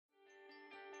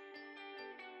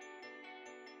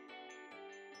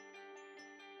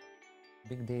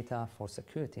Big data for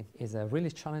security is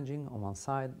really challenging on one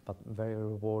side, but very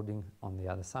rewarding on the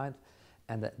other side.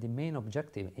 And the main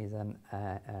objective is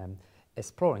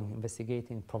exploring,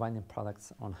 investigating, providing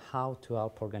products on how to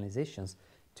help organizations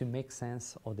to make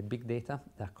sense of the big data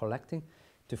they're collecting,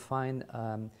 to find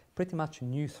pretty much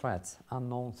new threats,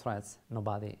 unknown threats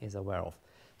nobody is aware of.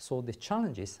 So the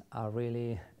challenges are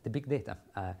really the big data,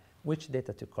 which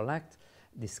data to collect,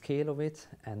 the scale of it,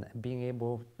 and being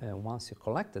able, once you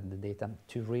collected the data,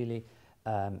 to really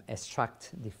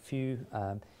extract the few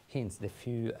hints, the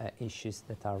few issues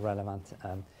that are relevant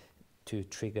to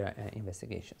trigger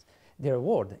investigations. The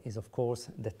reward is, of course,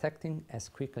 detecting as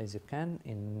quickly as you can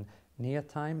in near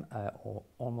time or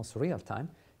almost real time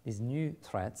these new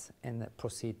threats and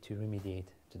proceed to remediate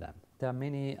to them. There are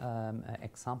many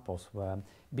examples where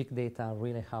big data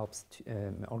really helps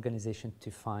organizations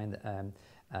to find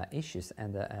issues,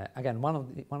 and again,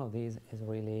 one of these is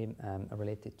really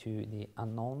related to the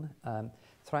unknown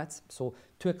threats. So,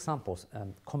 two examples: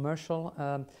 commercial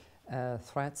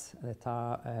threats that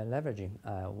are leveraging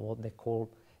what they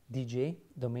call DJ,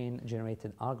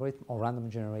 domain-generated algorithm, or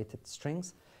random-generated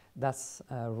strings. That's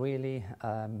really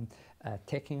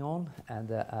taking on,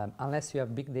 and unless you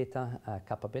have big data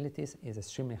capabilities, it's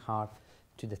extremely hard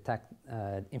to detect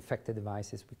infected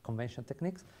devices with conventional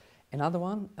techniques. Another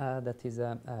one that is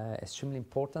extremely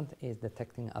important is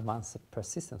detecting advanced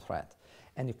persistent threat,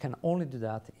 and you can only do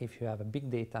that if you have a big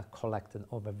data collected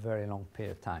over a very long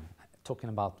period of time, talking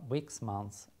about weeks,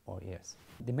 months, or years.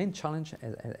 The main challenge,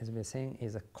 as we were saying,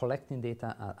 is collecting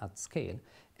data at scale,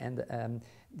 and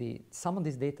some of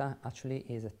this data actually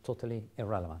is totally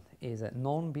irrelevant. Is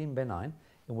known being benign,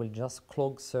 it will just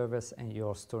clog servers and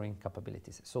your storing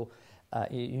capabilities. So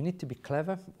you need to be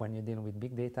clever when you're dealing with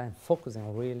big data and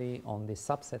focusing really on the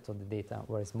subset of the data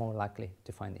where it's more likely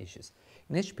to find issues.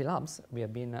 In HP Labs, we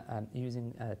have been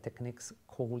using techniques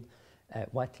called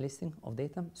whitelisting of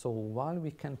data. So while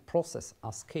we can process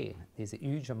at scale this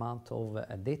huge amount of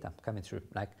data coming through,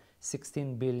 like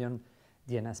 16 billion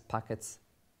DNS packets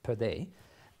per day,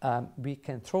 we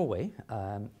can throw away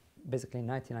basically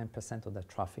 99% of the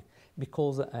traffic,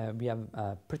 because we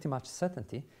have pretty much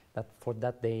certainty that for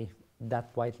that day,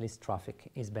 that whitelist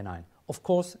traffic is benign. Of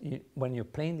course, when you're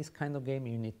playing this kind of game,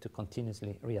 you need to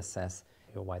continuously reassess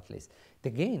your whitelist. The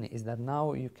gain is that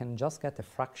now you can just get a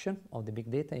fraction of the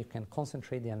big data, you can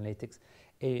concentrate the analytics,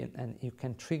 and you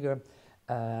can trigger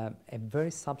a very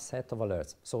subset of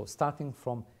alerts. So starting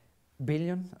from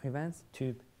billion events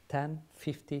to 10,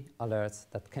 50 alerts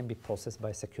that can be processed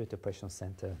by a security operations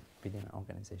center within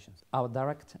organizations. Our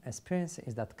direct experience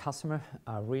is that customers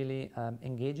are really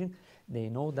engaging. They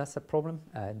know that's a problem.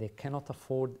 They cannot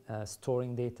afford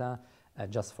storing data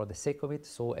just for the sake of it.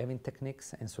 So having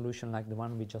techniques and solutions like the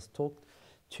one we just talked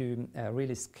to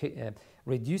really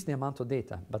reduce the amount of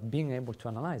data, but being able to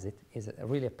analyze it is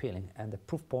really appealing. And the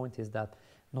proof point is that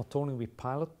not only we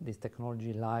pilot this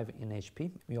technology live in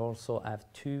HP, we also have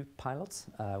 2 pilots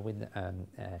with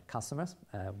customers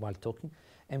while talking,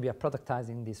 and we are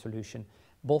productizing the solution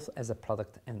both as a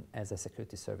product and as a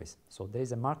security service. So there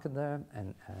is a market there,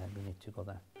 and we need to go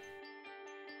there.